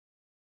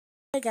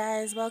Hey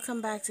guys,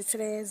 welcome back to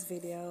today's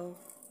video.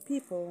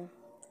 People,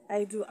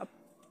 I do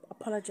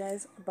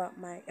apologize about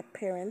my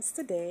appearance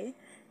today.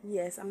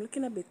 Yes, I'm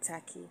looking a bit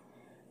tacky,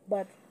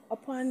 but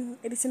upon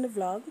editing the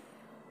vlog,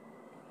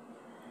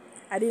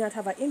 I did not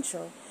have an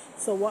intro.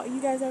 So what you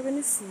guys are going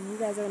to see,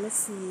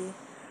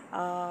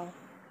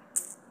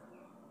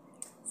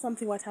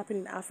 something what happened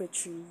in Alpha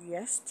Tree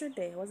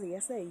yesterday. Was it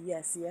yesterday?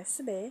 Yes,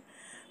 yesterday.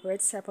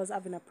 Red Stripe was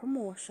having a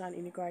promotion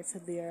in regards to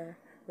their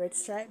Red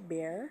Stripe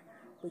bear,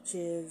 which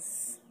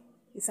is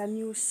it's a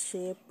new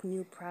shape,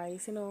 new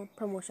price,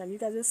 promotion. You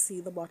guys will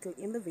see the bottle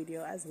in the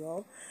video as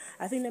well.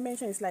 I think they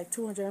mentioned it's like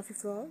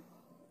 $250.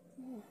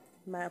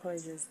 My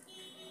apologies.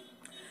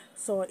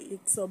 So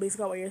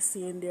basically what you're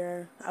seeing,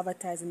 they're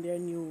advertising their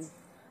new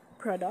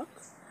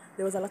product.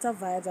 There was a lot of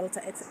vibes, a lot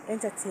of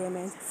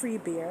entertainment, free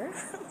beer.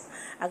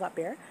 I got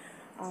beer.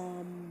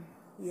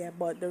 Yeah,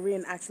 but the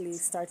rain actually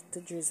started to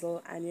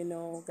drizzle,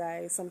 and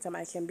guys, sometimes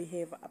I can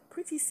behave a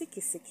pretty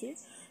sicky,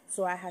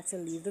 so I had to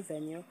leave the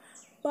venue.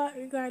 But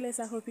regardless,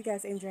 I hope you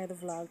guys enjoy the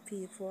vlog,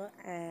 people,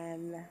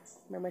 and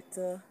remember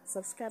to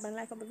subscribe and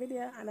like on the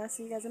video, and I'll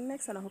see you guys in the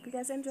next one. I hope you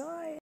guys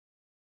enjoy.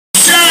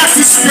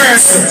 Shortest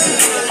person.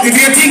 If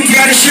you think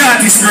you're the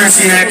shortest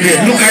person in that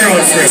place, look around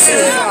first.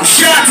 The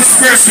shortest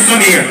person, come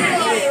here.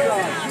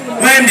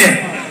 When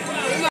there?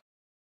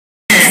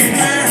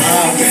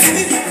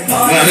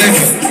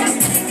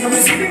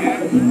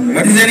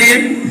 What is the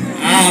name?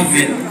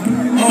 Arvin.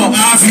 Oh,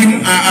 Arvin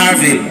or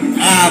Arvin?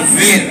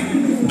 Arvin.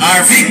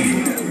 Arvin.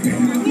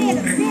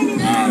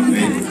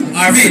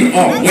 Arvin.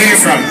 Oh, where you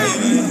from?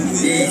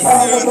 East.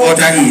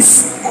 Out of East.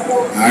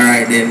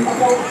 Alright then.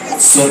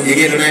 So, you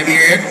get on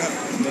beer yet?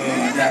 No,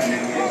 that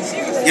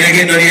you don't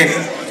get none yet?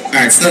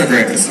 Alright, start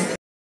breakfast.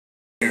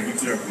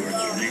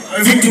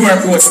 Victoria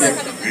Courts there.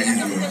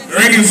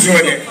 Radio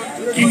Zone there.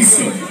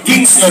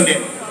 Kingston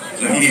there.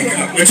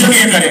 Jamaica.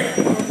 Jamaica there.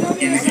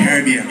 In the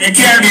Caribbean. The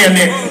Caribbean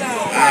there.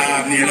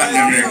 Near Latin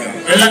America.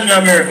 Latin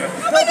America.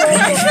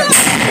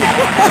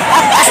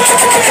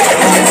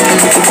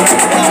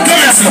 Come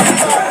on, sir.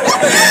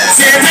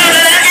 Say it down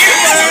there.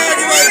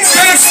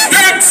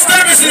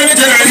 Stop listening to me,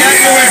 General.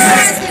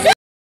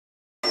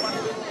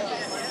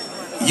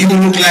 You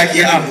look like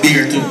you have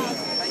beer too.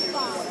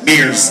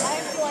 Beers.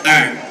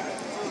 Alright.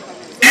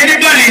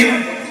 Anybody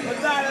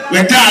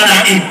with taller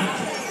than him?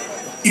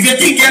 If you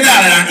think you're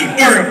taller than him,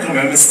 hurry up, come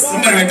on.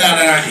 Somebody with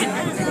taller than him.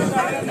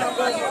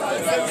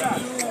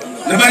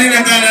 Nobody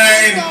with taller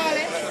than him.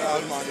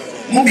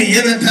 Mommy,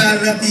 you're not taller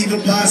than people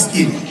past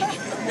him.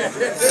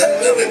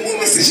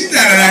 Mommy says she's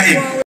taller than him.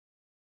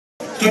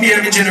 Come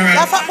here, me General.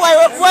 That fat boy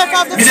work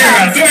off the Me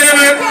General, come here,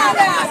 man.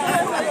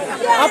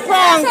 A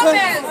prank.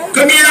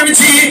 Come here, me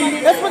G. Me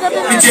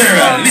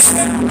General,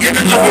 listen. You're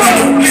not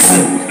having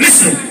enough.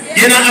 Listen.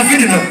 You're not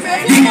having enough.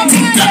 Big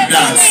tic-tac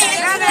dance.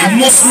 You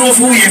must know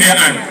who you're there,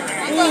 man.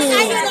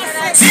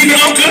 See me,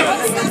 uncle?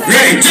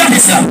 Ready, jump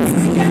this up.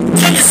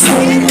 Jump this up.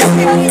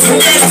 So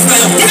where's the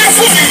style? Put that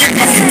foot in your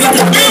pocket.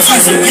 Where's the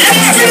style?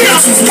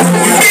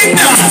 Big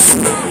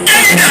dance.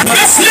 Any dance.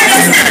 Let's let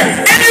us go.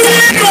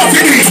 Anywhere you go,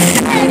 Fiddy.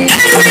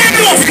 Anywhere you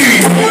go, Fiddy.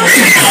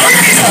 Ready now,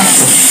 ready now.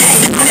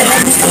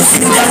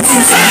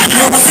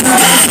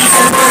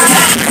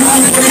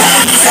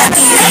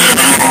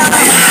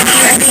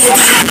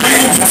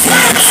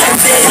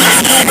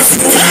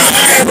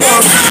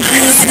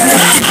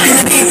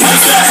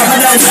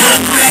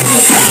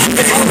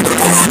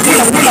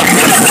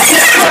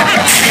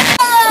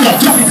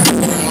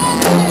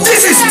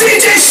 This is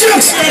DJ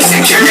Shooks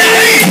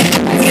Security!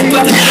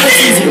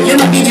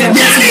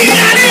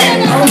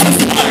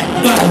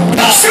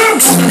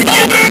 Shooks!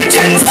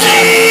 Emergency!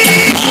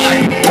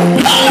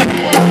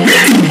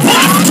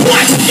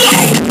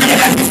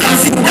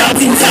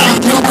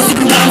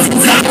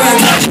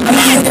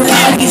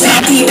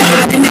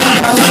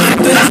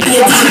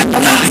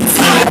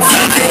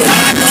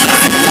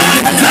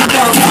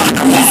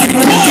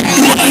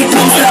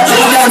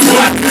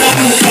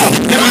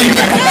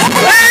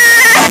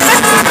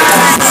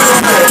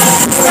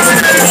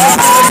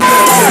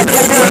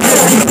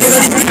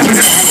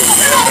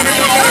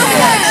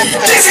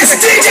 This is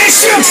DJ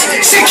Shooks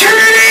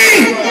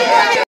Security!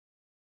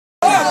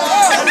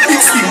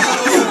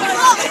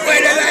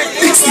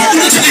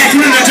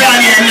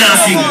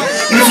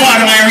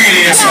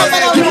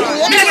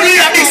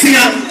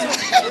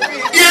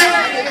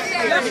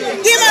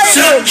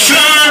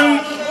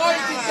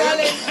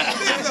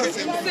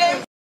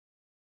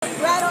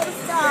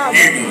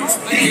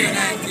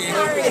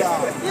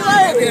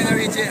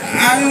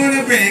 I don't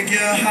wanna break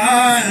your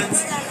heart.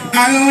 I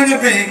don't wanna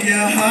break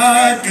your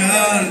heart,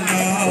 girl,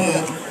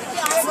 no.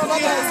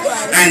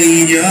 I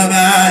need your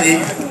body.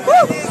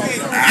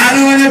 I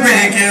don't wanna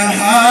break your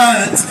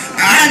heart.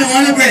 I don't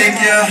wanna break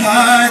your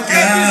heart,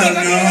 girl,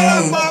 no.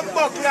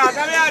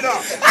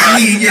 I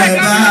need your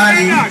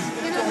body.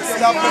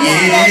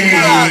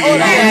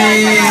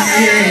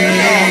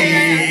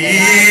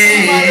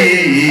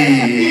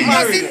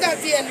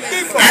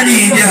 I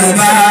need your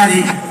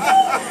body.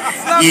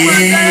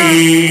 Yeah.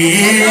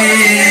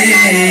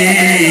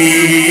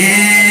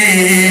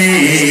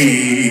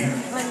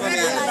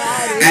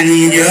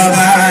 your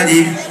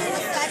body.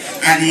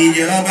 I need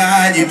your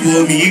body,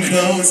 pull me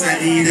close. I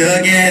need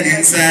to get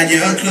inside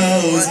your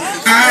clothes.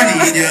 I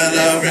need your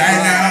love right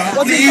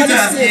now. Please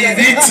just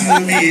give it to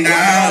me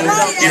now.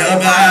 Your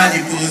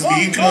body pulls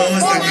me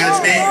close. I can't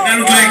stay. That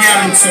look like you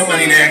look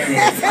somebody in that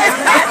group.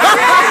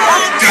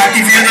 God,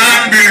 if you're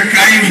not there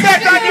crying,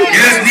 you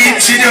just need,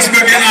 she just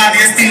broke your heart,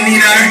 you still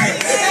need her.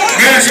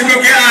 Girl, she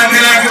broke your heart,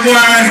 tell her to go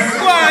on.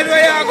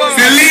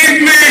 Say, leave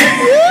me.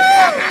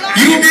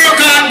 You broke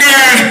heart,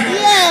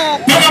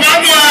 girl. Papa,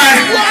 boy.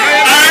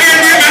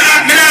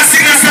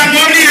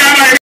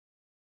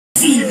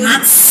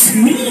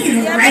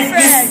 Maxwell, right?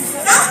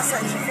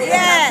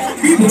 Yeah.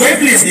 People, where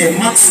place there?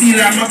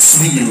 Maxwell or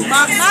Maxwell?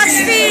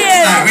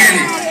 Maxwell. Ah, really?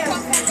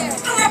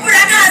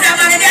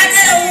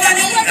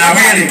 Ah,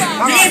 really?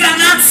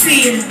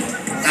 Maxwell.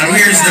 And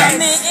where is that?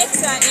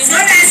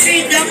 Sunlight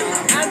Street,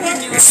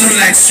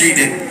 Sunlight Street,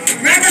 then.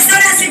 Right, the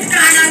Sunlight Street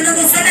corner,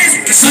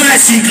 Sunlight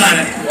Street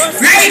corner.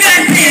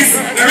 Radigan place.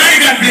 The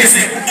Radigan place,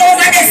 then.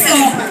 Over there, so. I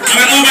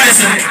went over there,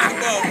 so.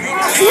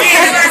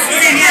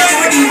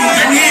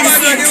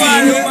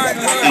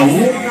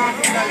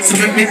 So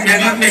make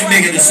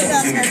do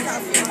something for me.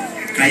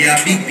 Because you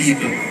are big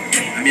people.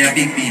 And we are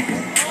big people.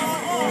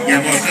 You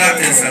have more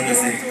cartels and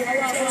say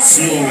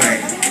slow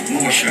ride,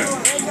 motion.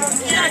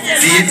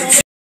 See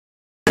it?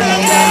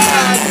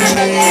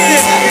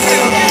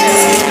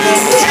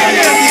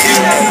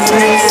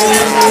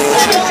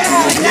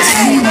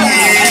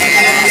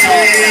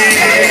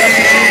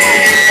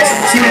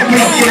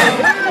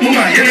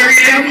 Mama, you know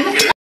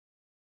really?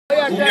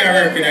 Who me a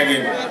working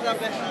again?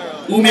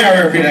 Who me a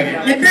working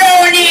again? The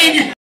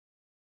browning!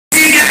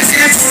 Where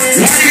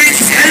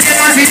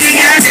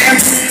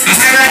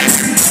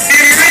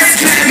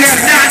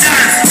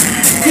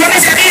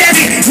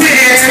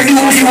do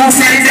you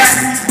find that?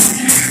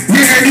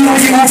 Where do you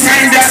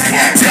find that?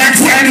 That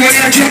when you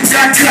jump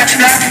that, clutch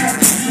that.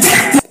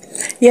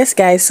 Yes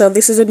guys, so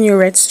this is a new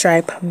red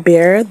stripe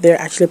bear they're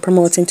actually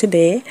promoting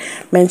today.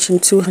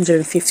 Mentioned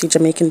 $250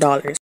 Jamaican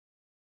dollars.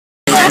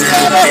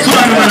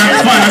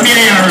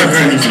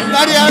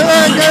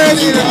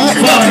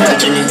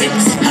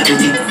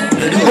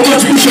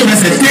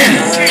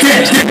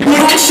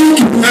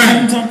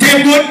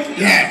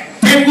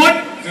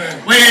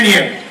 Where you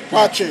near?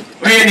 Watch it.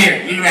 Where you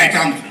near?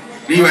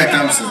 Leroy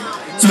Thompson.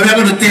 So we're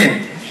going to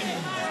 10.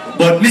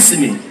 But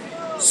listen me.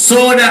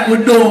 So that we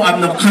don't have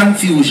no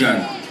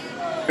confusion.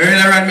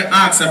 Earlier on, I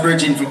asked a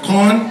virgin for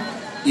corn,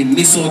 he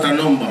missed out a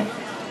number.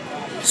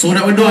 So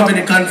that we don't have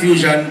any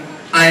confusion,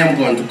 I am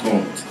going to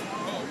count.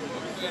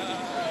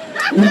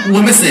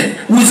 What me say?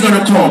 Who's going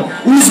to count?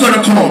 Who's going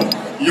to count?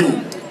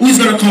 You. Who's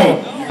going to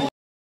count?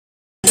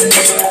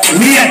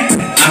 Wait.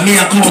 I'm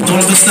here to count.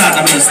 Don't to start.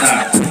 I'm going to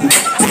start.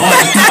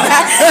 Oi, top.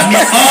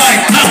 Oi,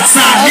 top,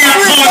 sir. Me a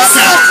count,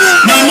 sir.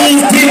 Now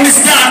move till we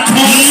start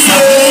count,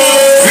 sir.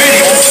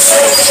 Ready?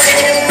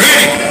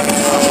 Ready?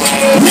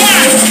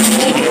 One.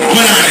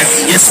 Hold on.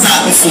 You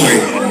start before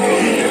it.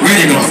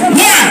 Ready now. 1.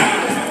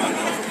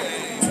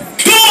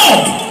 Go.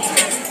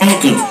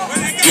 Uncle.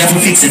 You have to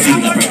fix the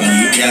finger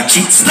properly. Yeah,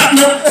 stop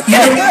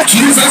now.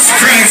 Jesus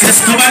Christ,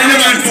 there's nobody in the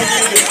man.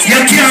 You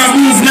can't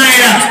move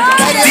neither.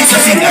 Fix the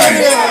finger.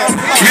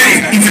 Ready?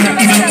 If you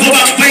go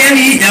back by your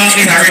knee, you'll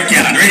get a red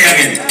card. Ready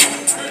again.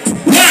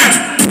 1,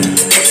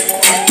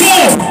 2.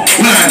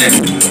 Hold on then.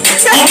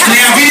 Up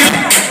clear video.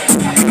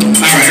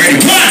 Alright, ready.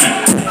 1,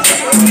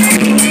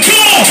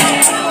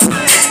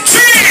 2, 3.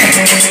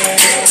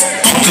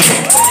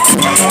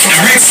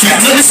 Alright,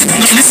 strap. No, listen to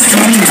me.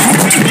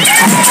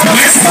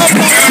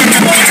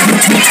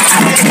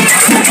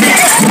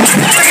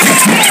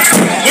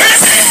 Where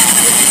is it?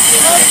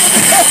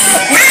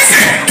 Where is it?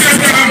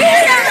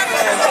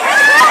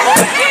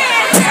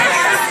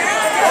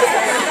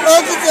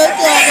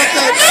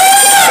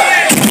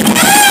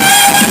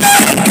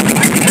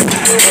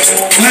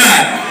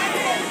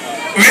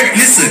 Wait,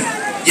 listen.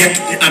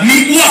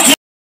 Me walk.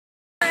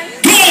 2,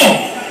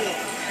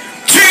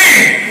 3.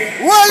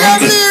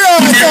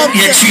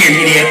 Your chain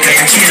in here,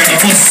 your chain on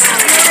the bus.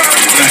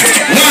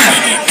 1. 1.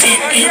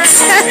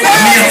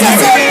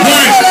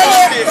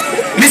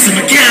 Listen,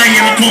 I can't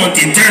hear my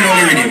counting. Turn on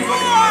the rhythm.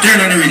 Turn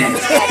on the rhythm.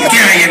 I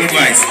can't hear my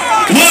voice.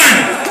 1,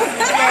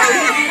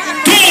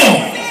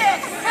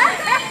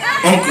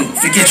 2. Uncle,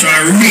 forget you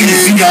are really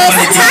video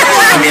quality.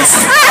 Come here,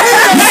 sir.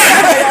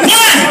 1.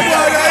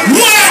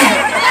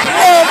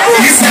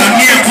 Listen, I'm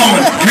here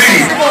count.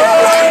 Ready?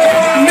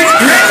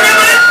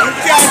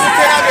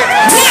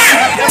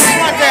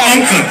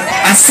 Uncle,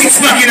 a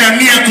 6-pack in a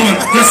me account,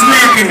 just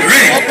working,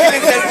 ready?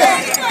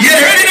 You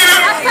ready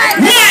now?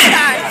 1,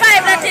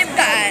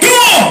 2.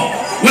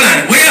 Well,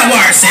 where you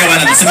are, say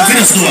about it, so we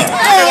finish do it.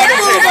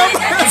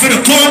 For the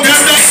count,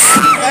 that's that.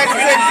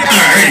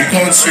 Alright, ready,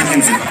 count straight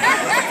into it.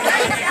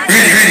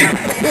 Ready? 1,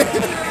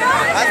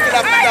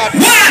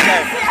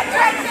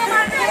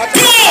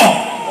 2.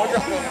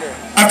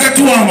 After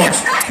 2, how much?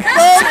 2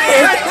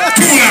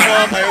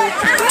 now.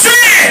 3.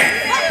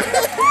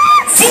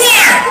 4!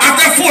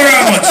 After 4,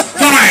 how much?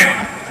 5!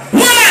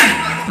 1!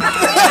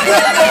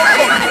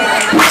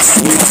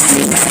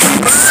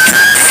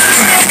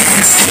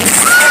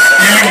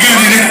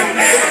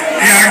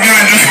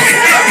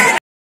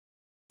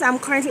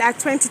 currently at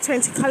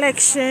 2020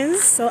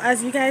 collections. So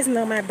as you guys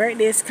know, my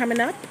birthday is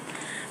coming up.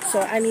 So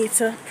I need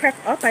to prep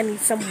up. I need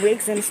some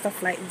wigs and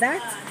stuff like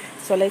that.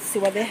 So let's see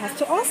what they have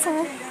to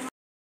offer.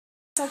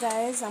 So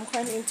guys, I'm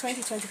currently in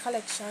 2020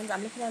 collections.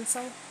 I'm looking at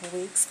some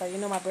wigs because you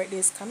know my birthday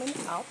is coming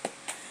up.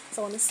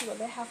 So I want to see what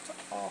they have to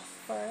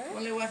offer.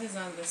 Only what is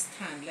on the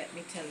stand, let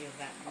me tell you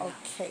that now.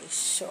 Okay,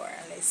 sure.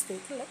 Let's take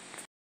a look.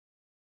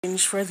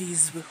 Range for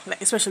these,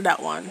 like especially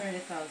that one.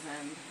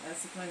 30,000.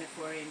 That's a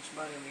 24-inch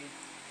body wig.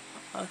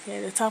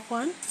 Okay, the top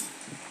one.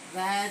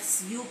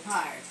 That's U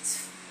part.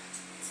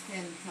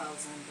 $10,000.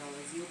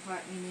 U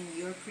part meaning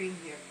your cream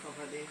hair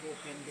cover. They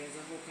open. There's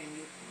a open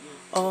you.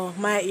 Oh,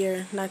 my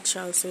ear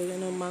natural, so you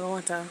know my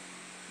water.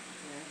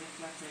 Yeah, the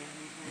flat iron,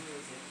 you can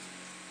use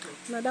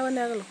it. No, that one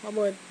there.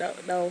 About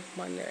that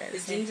one there. The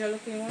ginger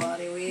looking one.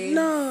 Body wig.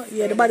 No,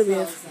 yeah, the body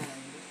wig.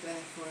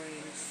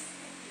 24-inch.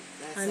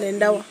 That's and a then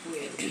that one.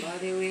 wig.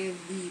 Body wig,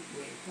 deep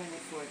wig.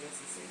 24 just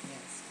the same.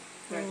 Yes.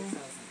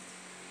 30,000.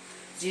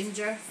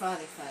 Ginger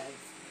 45.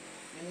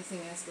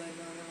 Anything else going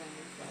on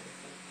around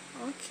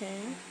 45.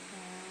 Okay.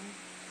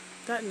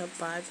 That not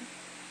bad.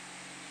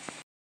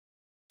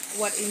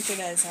 What inch you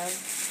guys have?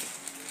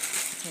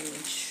 10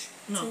 inch.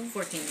 No,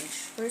 14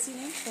 inch. 13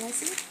 inch? Can I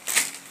see?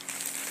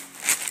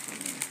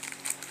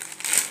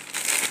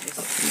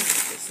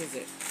 This is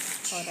it.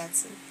 Oh,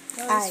 that's it.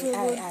 Oh, that's really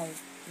good. Aye.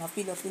 Now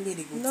feel up the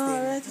lady good No,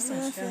 stain. right, just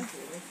enough.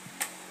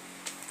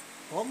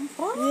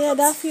 Bumper. Yeah,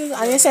 that feels.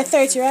 And you said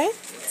 30, right?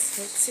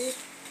 That's it.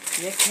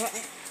 Yeah,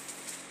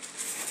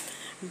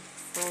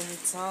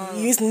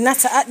 frontal. Use not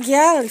to add,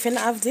 girl, if you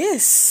don't have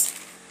this.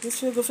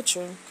 This will go for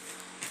true.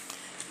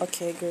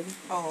 Okay, good.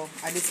 Oh,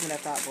 I did something I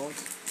thought about.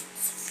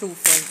 Full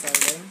frontal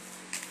then.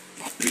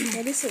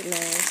 Yeah, this is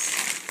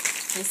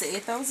nice. This is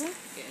 8,000?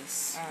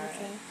 Yes. Alright.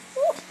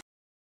 Okay.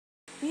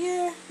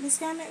 Yeah, this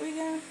can make we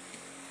go.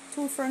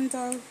 2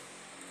 frontal.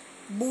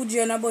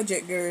 Bougie on a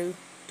budget, girl.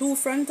 2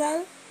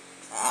 frontal.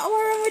 What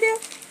wrong with you?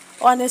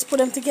 Oh, and let's put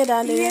them together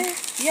and then.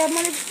 Yeah,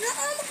 money. No,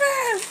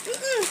 girl.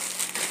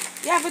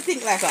 You have to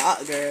think like a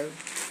hot girl.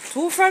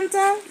 2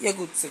 frontal, you're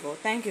good to go.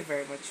 Thank you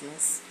very much,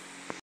 miss.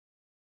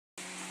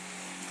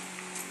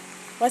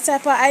 What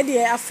type of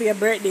idea you have for your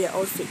birthday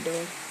outfit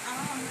though?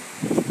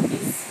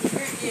 It's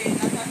birthday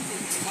not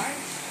until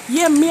March.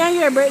 Yeah, me and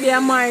your birthday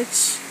in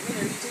March. We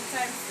don't reach in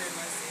time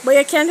frame. But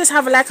you can just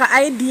have like an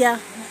idea.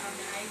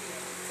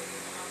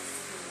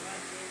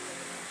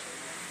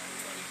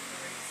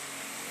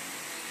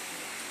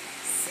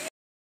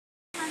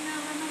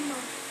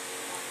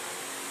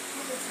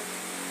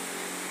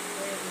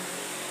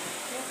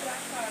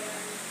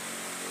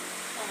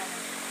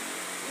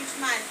 Which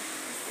man?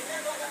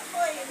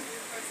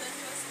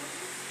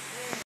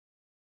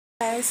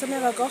 Guys, so I'm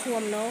gonna go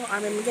home now.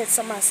 I'm gonna get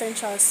some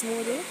essential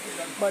smoothie.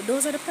 But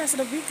those are the price of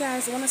the week,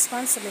 guys. You wanna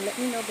sponsor me? Let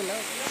me know below.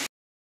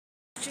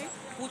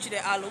 Put you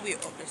there all the way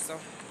up there, so.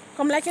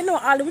 Come like you know,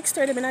 all the weeks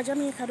started in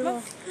Jamaica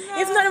though.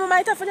 If not, I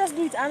might have to just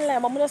do it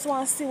online. But I just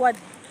want to see what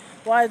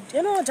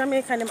you know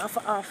Jamaica them have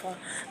to offer.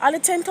 All the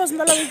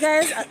 $10,000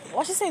 guys.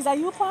 What she says, a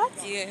U part?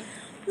 Yeah.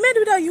 Made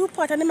with a U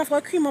part and them have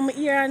got cream on my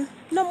ear and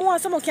no more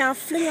someone can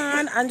fling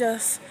on and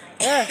just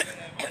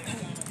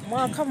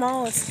come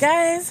on,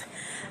 guys.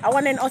 I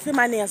want to know if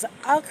my nails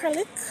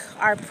acrylic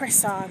or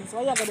press-ons.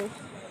 What you gonna do?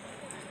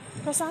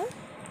 Press-on?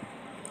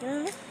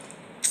 Yeah.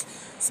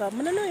 So I'm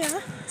gonna know, yeah.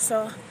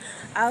 So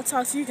I'll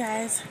talk to you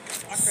guys.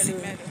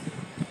 Acrylic metal.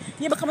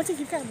 Yeah, but come and think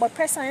you can. But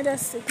press-on, it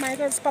might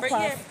just pop off.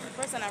 Yeah,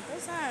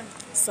 press-on.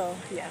 So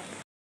yeah.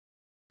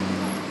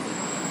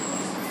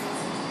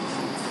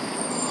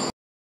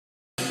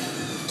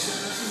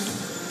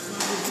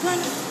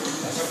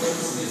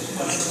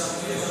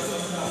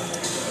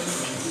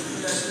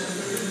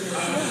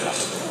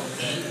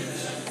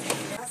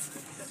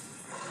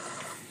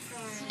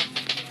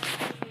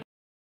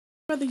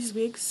 What are these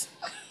wigs?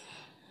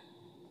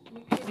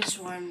 Which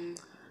one?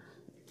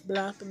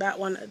 Black, that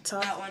one at the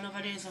top. That one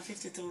over there is for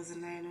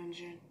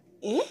 50,900.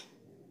 Eh?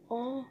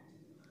 Oh.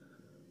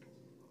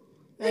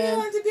 You don't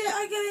want to be a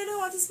girl, you don't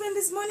want to spend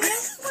this money.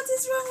 What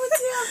is wrong with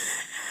you?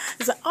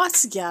 It's an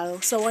art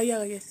girl, so what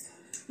you get?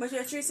 But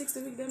you're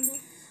 360 with them, though?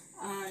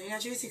 Yeah,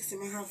 360.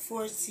 I have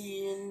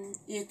 14,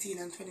 18,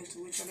 and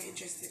 22, which I'm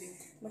interested in.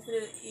 But for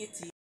the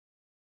 80.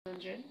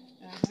 100.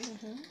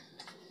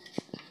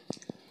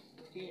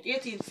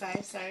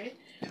 18.5, sorry.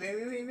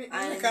 Maybe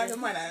got the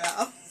money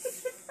now.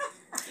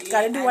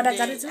 Gotta do what I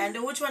gotta do.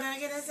 And which one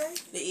again, I say?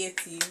 The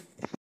 18.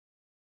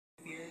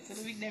 So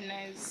the big them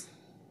knives.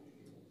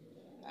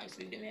 Knives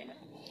big them, yeah.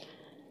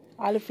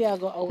 All if you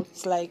go out,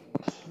 it's like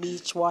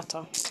beach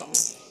water. So.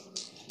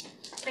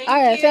 Thank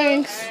Alright, you.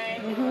 thanks.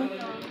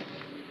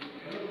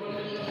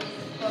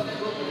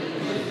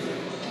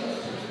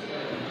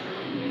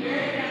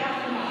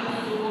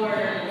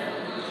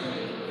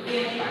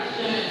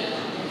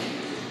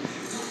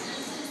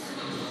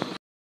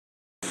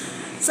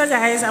 So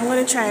guys, I'm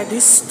gonna try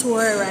this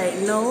store right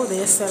now.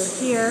 They sell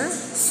here,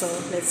 so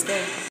let's go.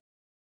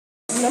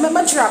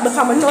 Remember drop because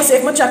I know say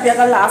if I drop you're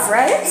gonna laugh,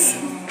 right?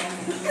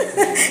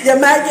 You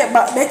might get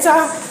back better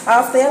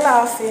after you're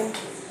laughing.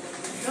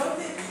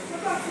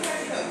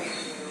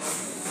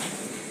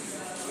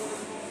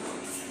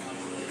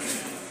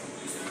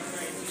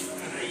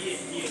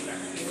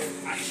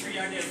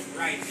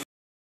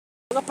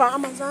 Look up on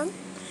Amazon,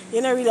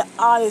 you don't really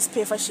always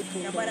pay for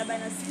shipping. Yeah, but I buy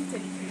a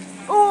synthetic.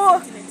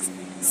 Oh,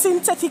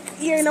 synthetic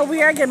ear in a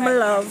weird again, my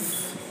love.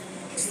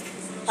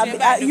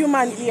 A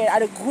human ear,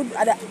 at a good,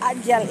 at the hot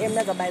girl ear,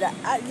 I go buy the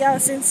hot girl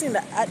since in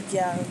the hot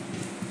girl.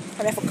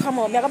 And if I come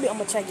out, I go be how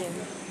much again?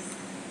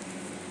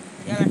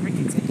 Yeah, like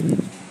rickety.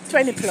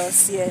 20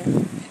 plus, yeah.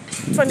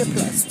 20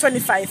 plus,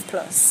 25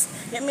 plus.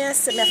 Let me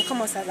say, me have to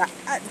come outside like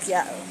hot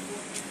girl.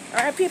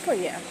 Alright, people,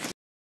 yeah.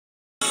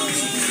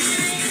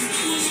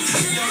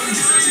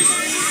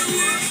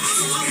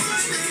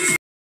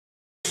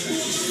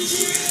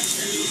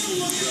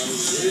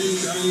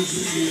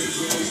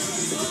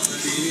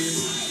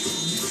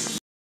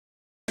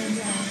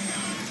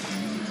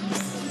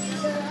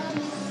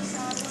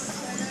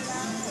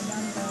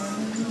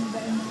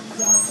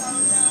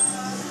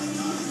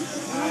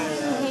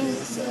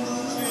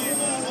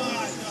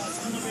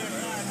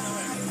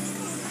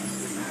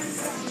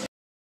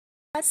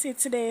 That's it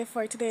today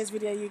for today's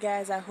video, you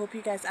guys. I hope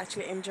you guys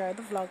actually enjoyed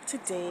the vlog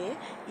today,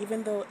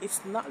 even though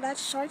it's not that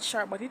short,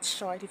 but it's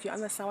short, if you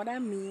understand what I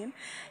mean.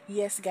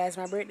 Yes, guys,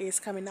 my birthday is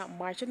coming up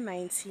March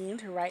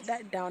 19th. Write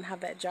that down,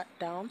 have that jot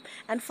down.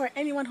 And for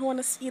anyone who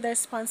wants to either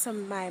sponsor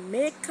my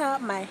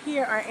makeup, my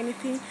hair, or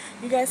anything,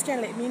 you guys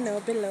can let me know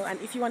below. And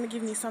if you want to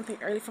give me something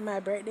early for my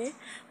birthday,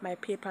 my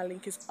PayPal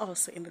link is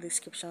also in the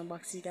description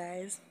box, you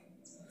guys.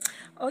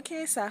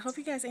 Okay, so I hope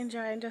you guys enjoy,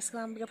 and just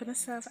big up on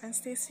yourself and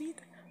stay sweet.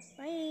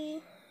 Bye.